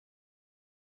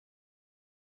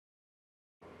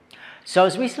So I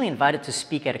was recently invited to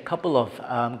speak at a couple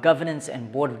of governance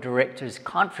and board of directors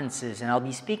conferences, and I'll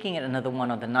be speaking at another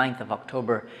one on the 9th of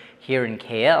October here in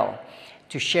KL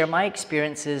to share my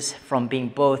experiences from being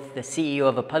both the CEO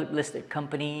of a public listed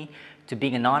company to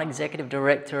being a non-executive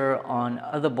director on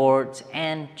other boards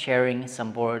and chairing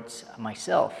some boards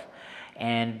myself.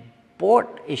 And board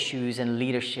issues and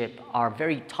leadership are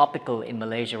very topical in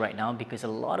Malaysia right now because a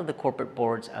lot of the corporate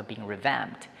boards are being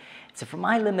revamped. So from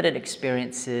my limited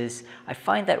experiences, I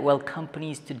find that while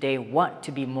companies today want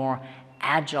to be more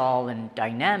agile and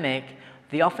dynamic,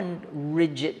 the often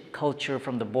rigid culture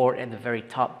from the board at the very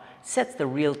top sets the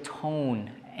real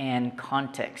tone and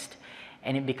context.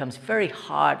 And it becomes very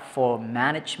hard for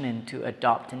management to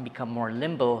adopt and become more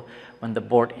nimble when the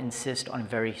board insists on a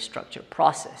very structured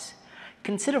process.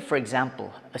 Consider, for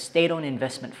example, a state-owned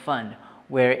investment fund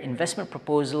where investment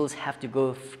proposals have to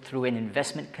go through an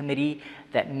investment committee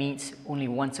that meets only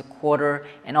once a quarter,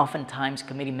 and oftentimes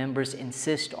committee members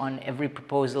insist on every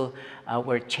proposal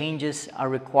where changes are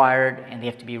required and they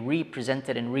have to be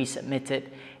re-presented and resubmitted,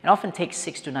 and often takes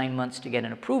 6 to 9 months to get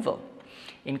an approval.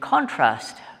 In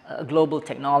contrast, a global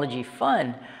technology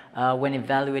fund, when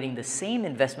evaluating the same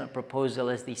investment proposal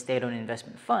as the state-owned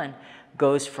investment fund,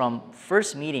 goes from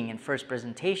first meeting and first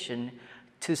presentation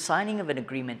to signing of an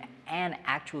agreement and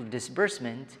actual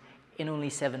disbursement in only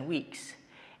 7 weeks.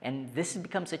 And this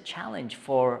becomes a challenge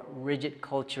for rigid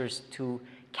cultures to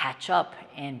catch up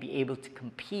and be able to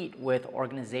compete with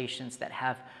organizations that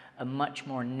have a much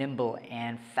more nimble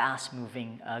and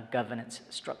fast-moving governance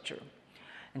structure.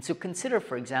 And so consider,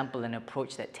 for example, an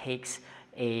approach that takes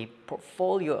a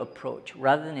portfolio approach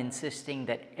rather than insisting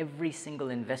that every single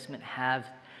investment have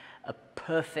a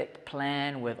perfect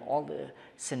plan with all the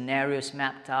scenarios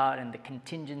mapped out and the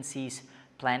contingencies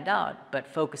planned out, but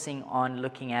focusing on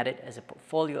looking at it as a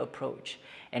portfolio approach.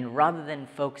 And rather than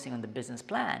focusing on the business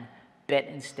plan, bet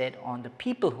instead on the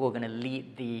people who are going to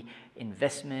lead the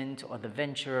investment or the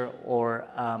venture or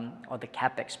the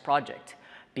CapEx project.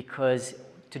 Because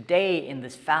today, in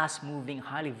this fast-moving,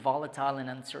 highly volatile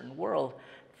and uncertain world,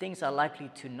 things are likely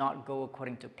to not go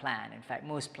according to plan. In fact,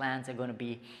 most plans are going to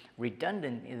be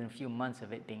redundant in a few months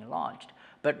of it being launched.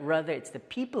 But rather, it's the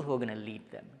people who are going to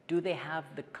lead them. Do they have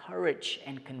the courage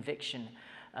and conviction,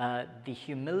 the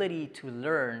humility to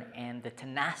learn, and the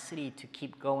tenacity to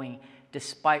keep going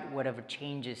despite whatever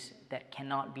changes that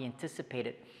cannot be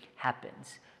anticipated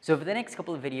happens? So for the next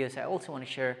couple of videos, I also want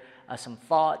to share some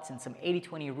thoughts and some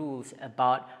 80-20 rules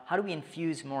about how do we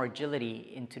infuse more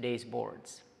agility in today's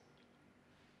boards.